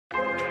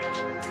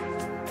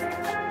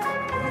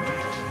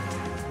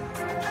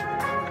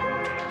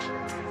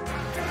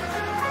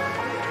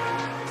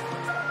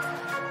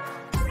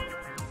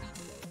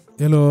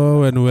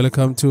Hello and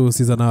welcome to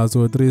Season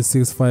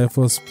 365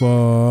 for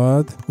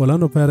Sport.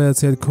 Orlando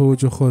Pirates head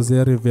coach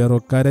Khoza Riveiro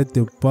guided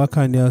the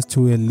Buccaneers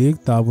to a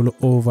league double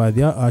over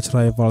their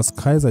arch-rivals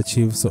Kaizer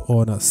Chiefs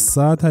on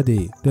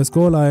Saturday. The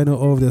scoreline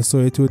of the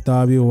Soweto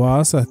derby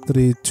was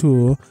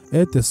 3-2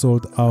 at the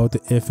sold-out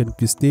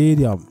FNB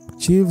Stadium.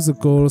 Chiefs'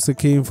 goals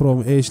came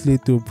from Ashley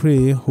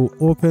Dupree, who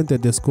opened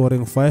the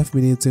scoring 5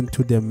 minutes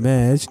into the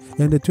match,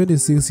 and the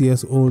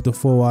 26-year-old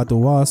forward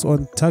was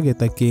on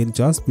target again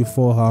just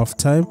before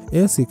halftime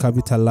as he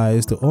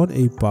capitalized on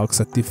a Bucks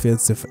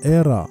defensive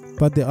error.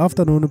 But the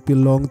afternoon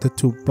belonged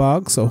to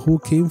Bucks, who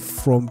came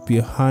from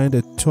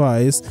behind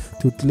twice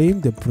to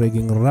claim the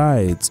bragging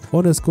rights.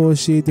 On the score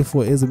sheet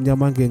for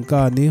Ezimnyama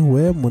Ngenkani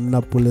were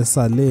Munapule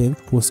Saleng,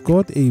 who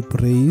scored a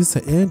brace,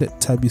 and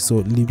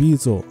Tabiso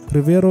Libizo.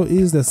 Riveiro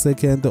is the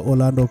second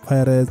Orlando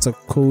Pirates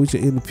coach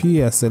in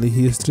PSL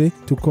history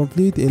to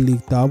complete a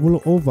league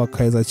double over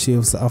Kaizer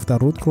Chiefs after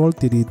Ruud Krol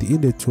did it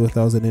in the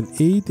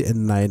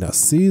 2008-09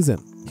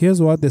 season.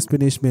 Here's what the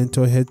Spanish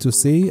mentor had to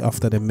say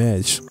after the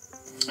match.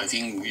 I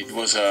think it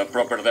was a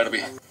proper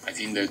derby. I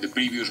think the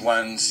previous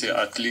ones,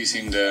 at least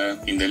in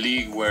the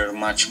league, were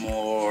much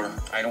more,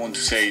 I don't want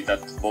to say that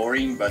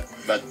boring, but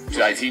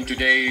I think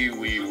today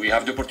we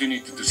have the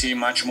opportunity to see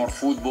much more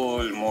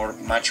football,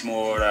 much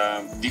more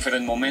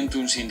different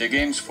momentums in the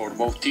games for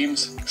both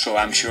teams. So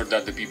I'm sure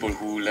that the people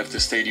who left the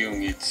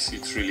stadium,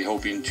 it's really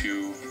hoping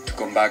to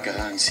come back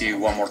and see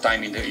one more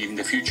time in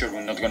the future.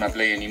 We're not going to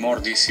play anymore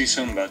this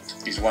season, but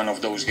it's one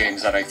of those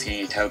games that I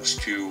think it helps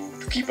to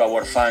keep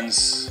our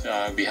fans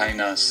behind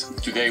us.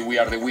 Today we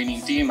are the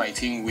winning team. I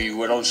think we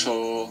were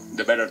also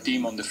the better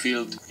team on the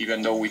field,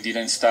 even though we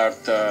didn't start.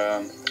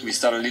 We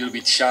started a little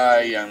bit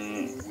shy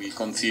and we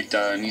conceded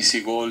an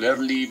easy goal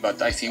early,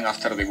 but I think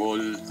after the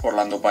goal,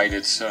 Orlando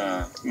Pirates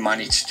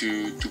managed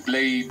to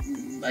play.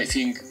 I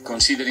think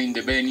considering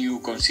the venue,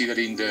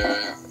 considering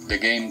the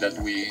game that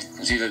we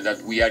consider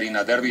that we are in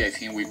a derby, I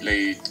think we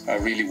played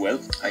really well.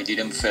 I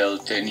didn't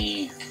felt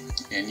any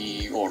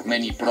or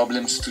many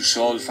problems to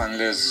solve,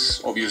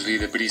 unless obviously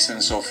the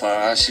presence of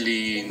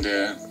Ashley in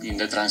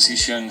the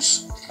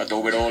transitions. But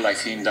overall, I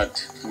think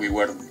that we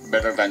were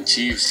better than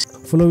Chiefs.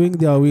 Following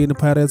their win,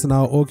 Pirates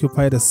now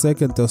occupy the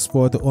second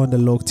spot on the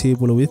log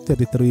table with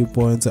 33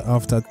 points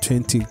after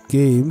 20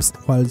 games,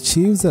 while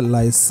Chiefs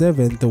lie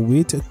 7th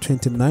with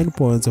 29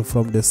 points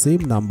from the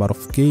same number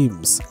of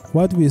games.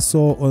 What we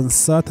saw on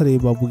Saturday,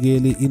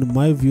 Babugeli, in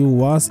my view,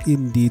 was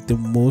indeed the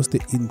most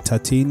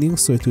entertaining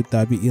Soweto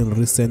derby in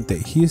recent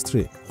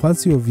history.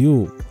 What's your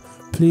view?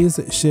 Please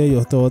share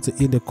your thoughts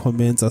in the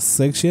comments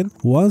section.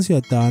 Once you're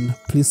done,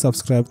 please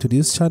subscribe to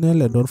this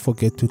channel and don't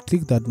forget to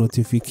click that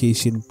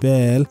notification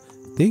bell.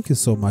 Thank you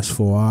so much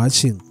for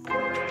watching.